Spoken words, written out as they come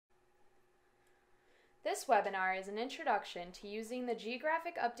This webinar is an introduction to using the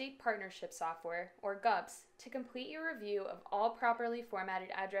Geographic Update Partnership Software, or GUPS, to complete your review of all properly formatted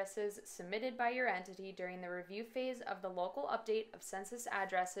addresses submitted by your entity during the review phase of the Local Update of Census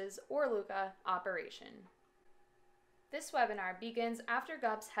Addresses, or LUCA, operation. This webinar begins after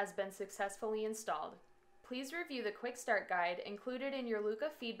GUPS has been successfully installed. Please review the Quick Start Guide included in your LUCA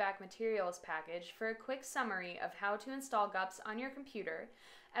feedback materials package for a quick summary of how to install GUPS on your computer,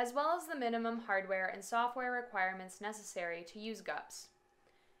 as well as the minimum hardware and software requirements necessary to use GUPS.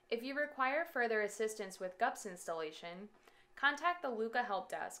 If you require further assistance with GUPS installation, contact the LUCA Help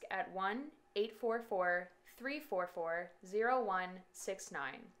Desk at 1-844-344-0169.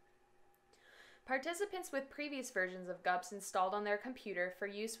 Participants with previous versions of GUPS installed on their computer for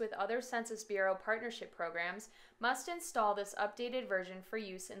use with other Census Bureau partnership programs must install this updated version for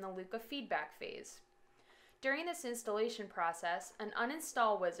use in the LUCA feedback phase. During this installation process, an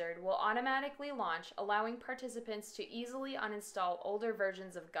uninstall wizard will automatically launch, allowing participants to easily uninstall older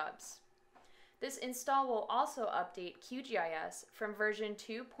versions of GUPS. This install will also update QGIS from version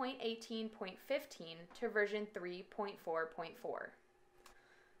 2.18.15 to version 3.4.4.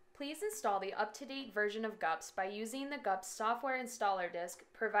 Please install the up-to-date version of GUPS by using the GUPS software installer disk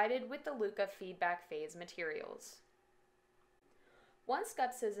provided with the LUCA feedback phase materials. Once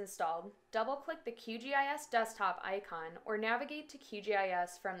GUPS is installed, double-click the QGIS desktop icon or navigate to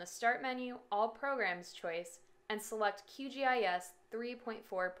QGIS from the Start menu, All Programs choice, and select QGIS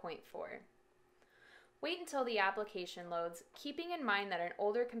 3.4.4. Wait until the application loads, keeping in mind that an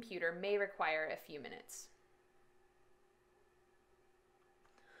older computer may require a few minutes.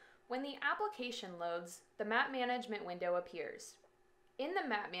 When the application loads, the Map Management window appears. In the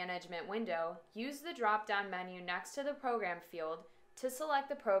Map Management window, use the drop-down menu next to the Program field to select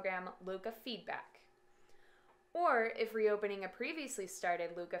the program LUCA Feedback. Or, if reopening a previously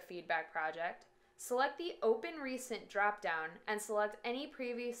started LUCA Feedback project, select the Open Recent drop-down and select any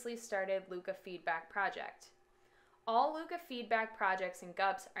previously started LUCA Feedback project. All LUCA Feedback projects in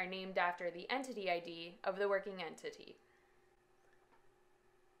GUPS are named after the entity ID of the working entity.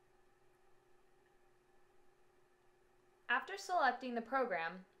 After selecting the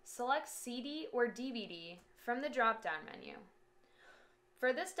program, select CD or DVD from the drop-down menu.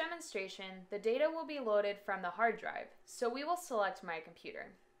 For this demonstration, the data will be loaded from the hard drive, so we will select My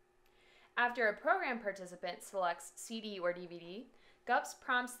Computer. After a program participant selects CD or DVD, GUPS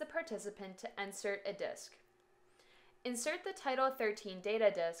prompts the participant to insert a disk. Insert the Title 13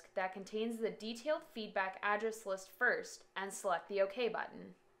 data disk that contains the detailed feedback address list first and select the OK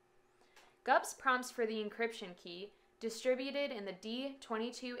button. GUPS prompts for the encryption key distributed in the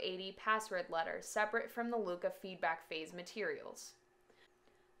D2280 password letter separate from the LUCA feedback phase materials.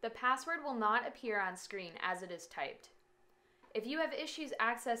 The password will not appear on screen as it is typed. If you have issues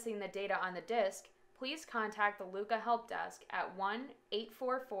accessing the data on the disk, please contact the LUCA Help Desk at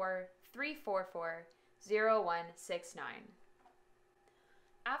 1-844-344-0169.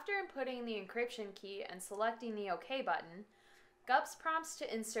 After inputting the encryption key and selecting the OK button, GUPS prompts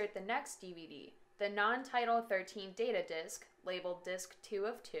to insert the next DVD, the non-Title 13 data disk, labeled Disk 2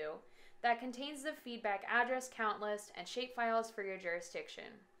 of 2, that contains the feedback address count list and shapefiles for your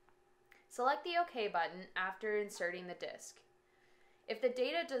jurisdiction. Select the OK button after inserting the disk. If the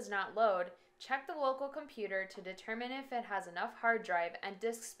data does not load, check the local computer to determine if it has enough hard drive and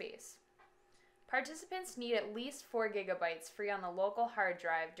disk space. Participants need at least 4 GB free on the local hard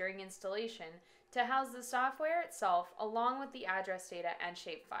drive during installation to house the software itself along with the address data and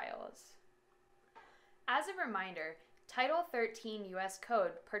shapefiles. As a reminder, Title 13 U.S.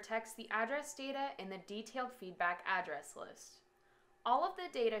 Code protects the address data in the detailed feedback address list. All of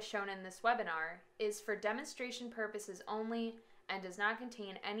the data shown in this webinar is for demonstration purposes only and does not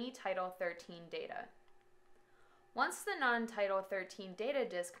contain any Title 13 data. Once the non-Title 13 data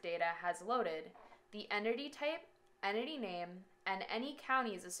disk data has loaded, the entity type, entity name, and any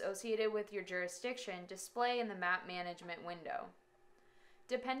counties associated with your jurisdiction display in the Map Management window.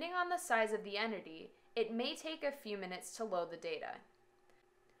 Depending on the size of the entity, it may take a few minutes to load the data.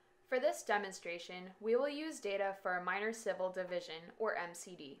 For this demonstration, we will use data for a minor civil division, or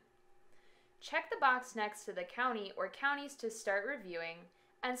MCD. Check the box next to the county or counties to start reviewing,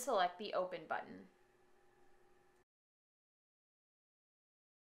 and select the Open button.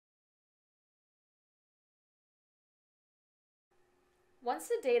 Once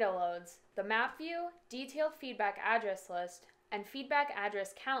the data loads, the map view, detailed feedback address list, and feedback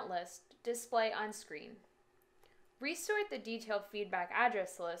address count list display on screen. Resort the detailed feedback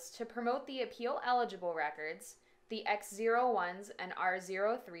address list to promote the appeal-eligible records, the X01s and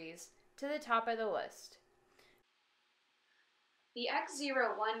R03s, to the top of the list. The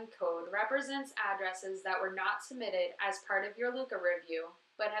X01 code represents addresses that were not submitted as part of your LUCA review,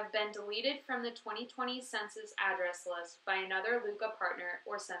 but have been deleted from the 2020 census address list by another LUCA partner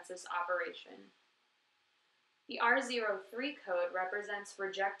or census operation. The R03 code represents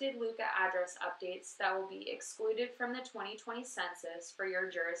rejected LUCA address updates that will be excluded from the 2020 census for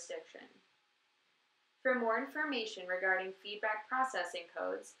your jurisdiction. For more information regarding feedback processing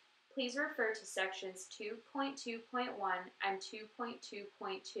codes, please refer to sections 2.2.1 and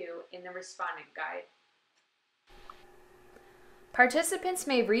 2.2.2 in the Respondent Guide. Participants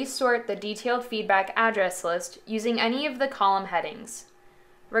may resort the detailed feedback address list using any of the column headings.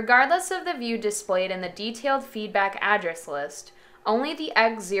 Regardless of the view displayed in the detailed feedback address list, only the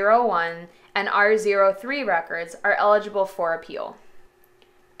X01 and R03 records are eligible for appeal.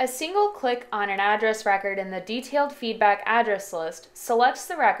 A single click on an address record in the detailed feedback address list selects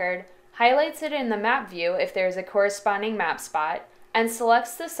the record, highlights it in the map view if there is a corresponding map spot, and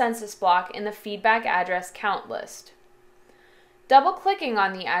selects the census block in the feedback address count list. Double-clicking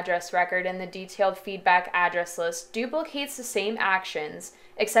on the address record in the detailed feedback address list duplicates the same actions,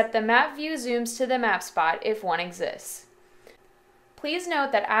 except the map view zooms to the map spot if one exists. Please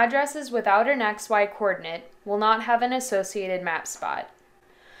note that addresses without an XY coordinate will not have an associated map spot.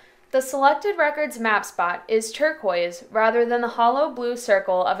 The selected record's map spot is turquoise rather than the hollow blue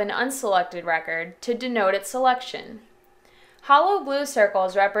circle of an unselected record to denote its selection. Hollow blue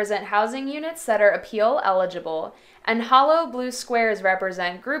circles represent housing units that are appeal eligible, and hollow blue squares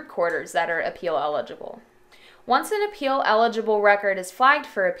represent group quarters that are appeal eligible. Once an appeal eligible record is flagged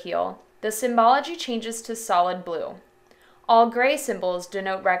for appeal, the symbology changes to solid blue. All gray symbols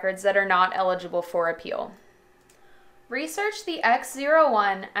denote records that are not eligible for appeal. Research the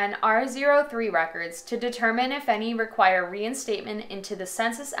X01 and R03 records to determine if any require reinstatement into the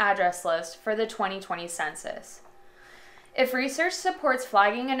census address list for the 2020 census. If research supports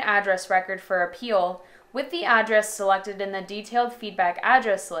flagging an address record for appeal with the address selected in the detailed feedback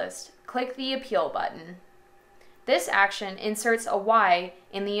address list, click the Appeal button. This action inserts a Y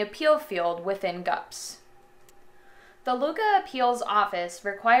in the Appeal field within GUPS. The LUCA Appeals Office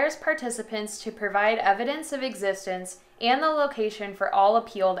requires participants to provide evidence of existence and the location for all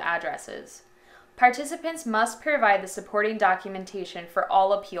appealed addresses. Participants must provide the supporting documentation for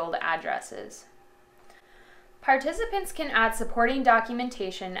all appealed addresses. Participants can add supporting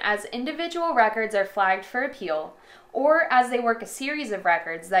documentation as individual records are flagged for appeal, or as they work a series of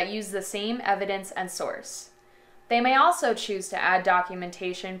records that use the same evidence and source. They may also choose to add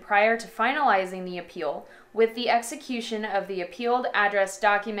documentation prior to finalizing the appeal with the execution of the Appealed Address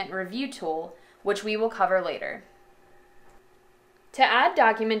Document Review tool, which we will cover later. To add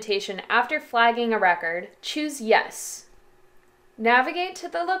documentation after flagging a record, choose Yes. Navigate to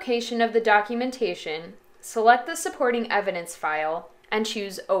the location of the documentation, select the supporting evidence file, and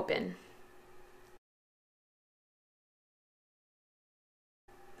choose Open.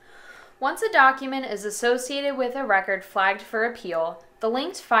 Once a document is associated with a record flagged for appeal, the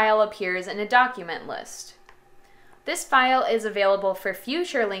linked file appears in a document list. This file is available for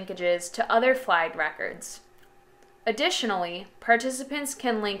future linkages to other flagged records. Additionally, participants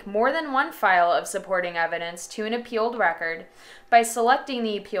can link more than one file of supporting evidence to an appealed record by selecting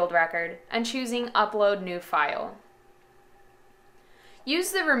the appealed record and choosing Upload New File.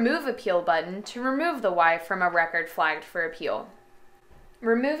 Use the Remove Appeal button to remove the Y from a record flagged for appeal.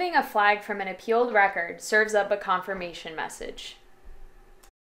 Removing a flag from an appealed record serves up a confirmation message.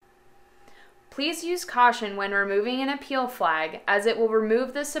 Please use caution when removing an appeal flag, as it will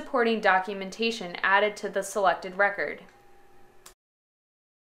remove the supporting documentation added to the selected record.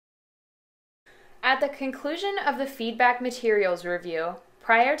 At the conclusion of the feedback materials review,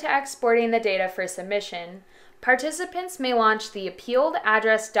 prior to exporting the data for submission, participants may launch the Appealed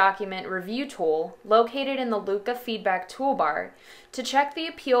Address Document Review tool located in the LUCA Feedback toolbar to check the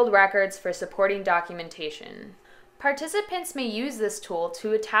appealed records for supporting documentation. Participants may use this tool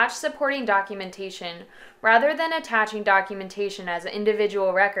to attach supporting documentation rather than attaching documentation as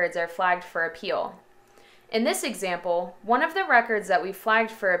individual records are flagged for appeal. In this example, one of the records that we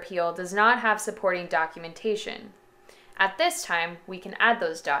flagged for appeal does not have supporting documentation. At this time, we can add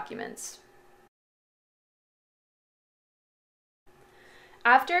those documents.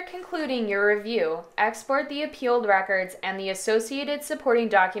 After concluding your review, export the appealed records and the associated supporting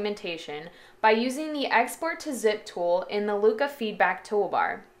documentation by using the Export to Zip tool in the LUCA Feedback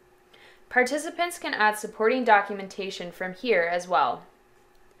toolbar. Participants can add supporting documentation from here as well.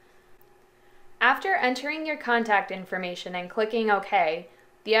 After entering your contact information and clicking OK,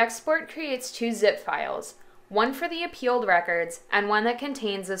 the export creates two zip files, one for the appealed records and one that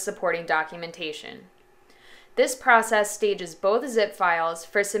contains the supporting documentation. This process stages both zip files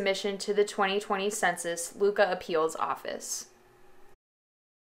for submission to the 2020 Census LUCA Appeals Office.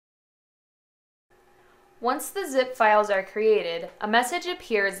 Once the zip files are created, a message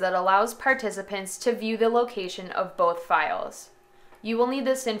appears that allows participants to view the location of both files. You will need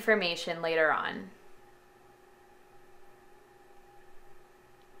this information later on.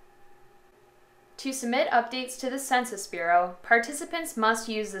 To submit updates to the Census Bureau, participants must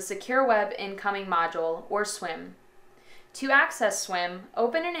use the Secure Web Incoming Module, or SWIM. To access SWIM,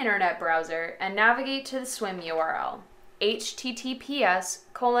 open an internet browser and navigate to the SWIM URL,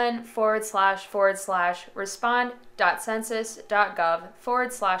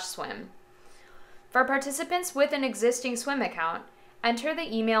 https://respond.census.gov/swim. For participants with an existing SWIM account, enter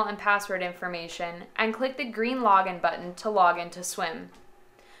the email and password information and click the green login button to log into SWIM.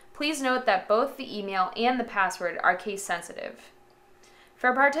 Please note that both the email and the password are case sensitive.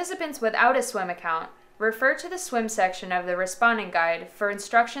 For participants without a SWIM account, refer to the SWIM section of the responding guide for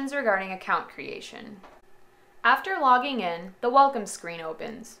instructions regarding account creation. After logging in, the welcome screen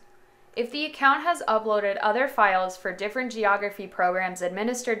opens. If the account has uploaded other files for different geography programs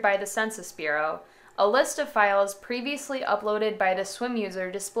administered by the Census Bureau, a list of files previously uploaded by the SWIM user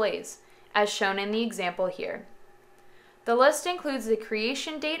displays, as shown in the example here. The list includes the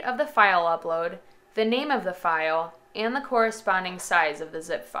creation date of the file upload, the name of the file, and the corresponding size of the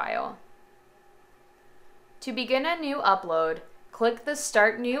zip file. To begin a new upload, click the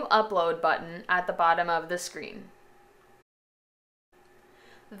Start New Upload button at the bottom of the screen.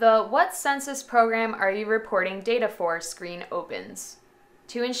 The What Census Program Are You Reporting Data For screen opens.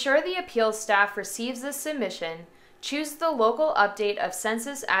 To ensure the appeals staff receives this submission, choose the Local Update of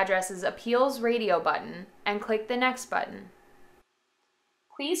Census Addresses Appeals radio button and click the Next button.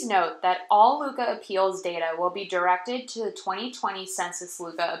 Please note that all LUCA appeals data will be directed to the 2020 Census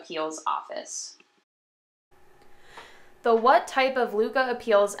LUCA Appeals Office. The What Type of LUCA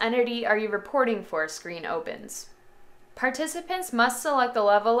Appeals Entity Are You Reporting For screen opens. Participants must select the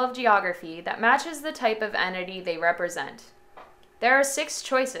level of geography that matches the type of entity they represent. There are 6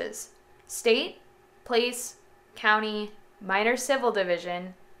 choices: state, place, county, minor civil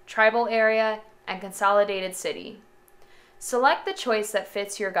division, tribal area, and consolidated city. Select the choice that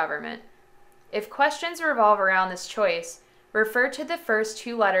fits your government. If questions revolve around this choice, refer to the first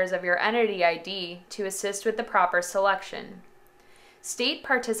 2 letters of your entity ID to assist with the proper selection. State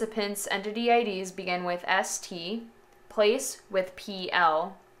participants' entity IDs begin with ST, place with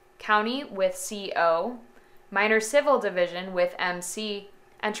PL, county with CO, minor civil division with MC,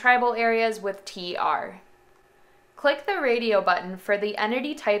 and tribal areas with TR. Click the radio button for the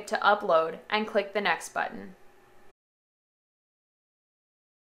entity type to upload and click the Next button.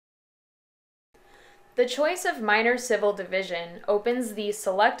 The choice of minor civil division opens the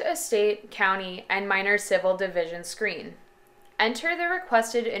Select a State, County, and Minor Civil Division screen. Enter the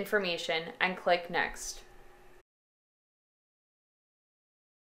requested information and click Next.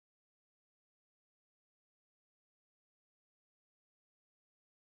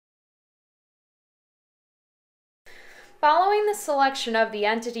 Following the selection of the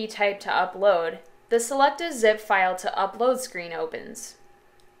entity type to upload, the Select a Zip File to Upload screen opens.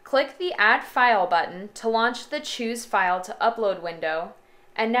 Click the Add File button to launch the Choose File to Upload window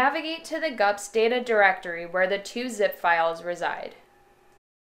and navigate to the GUPS data directory where the 2 zip files reside.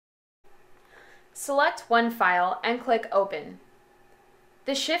 Select one file and click Open.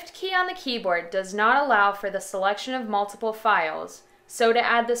 The Shift key on the keyboard does not allow for the selection of multiple files, so to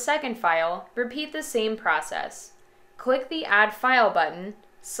add the second file, repeat the same process. Click the Add File button,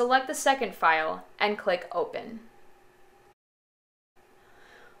 select the second file, and click Open.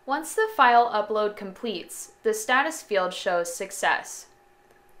 Once the file upload completes, the status field shows success.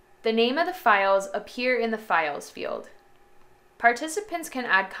 The name of the files appear in the Files field. Participants can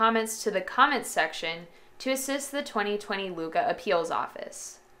add comments to the Comments section to assist the 2020 LUCA Appeals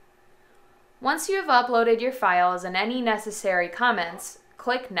Office. Once you have uploaded your files and any necessary comments,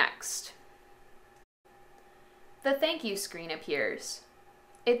 click Next. The Thank You screen appears.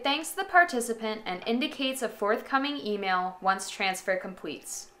 It thanks the participant and indicates a forthcoming email once transfer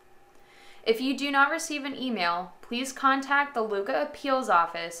completes. If you do not receive an email, please contact the LUCA Appeals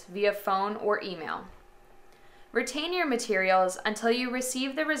Office via phone or email. Retain your materials until you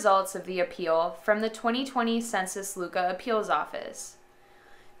receive the results of the appeal from the 2020 Census LUCA Appeals Office.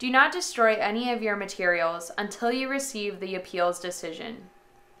 Do not destroy any of your materials until you receive the appeals decision.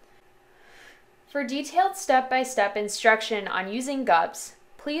 For detailed step-by-step instruction on using GUPS,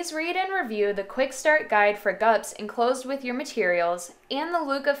 please read and review the Quick Start Guide for GUPS enclosed with your materials and the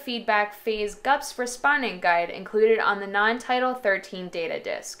LUCA Feedback Phase GUPS Responding Guide included on the non-Title 13 data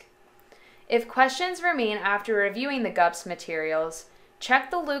disc. If questions remain after reviewing the GUPS materials, check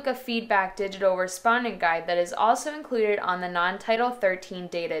the LUCA Feedback Digital Respondent Guide that is also included on the non-Title 13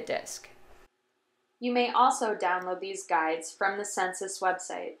 data disk. You may also download these guides from the Census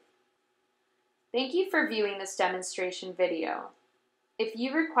website. Thank you for viewing this demonstration video. If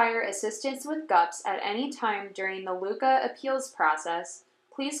you require assistance with GUPS at any time during the LUCA appeals process,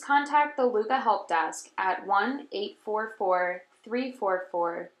 please contact the LUCA Help Desk at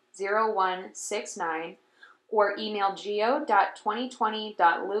 1-844-344-0169 or email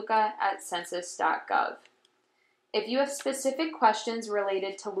geo.2020.luca@census.gov. If you have specific questions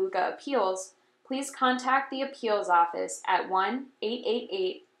related to LUCA appeals, please contact the Appeals Office at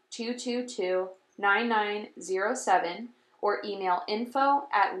 1-888-222-9907 or email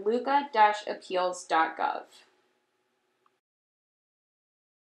info@luca-appeals.gov.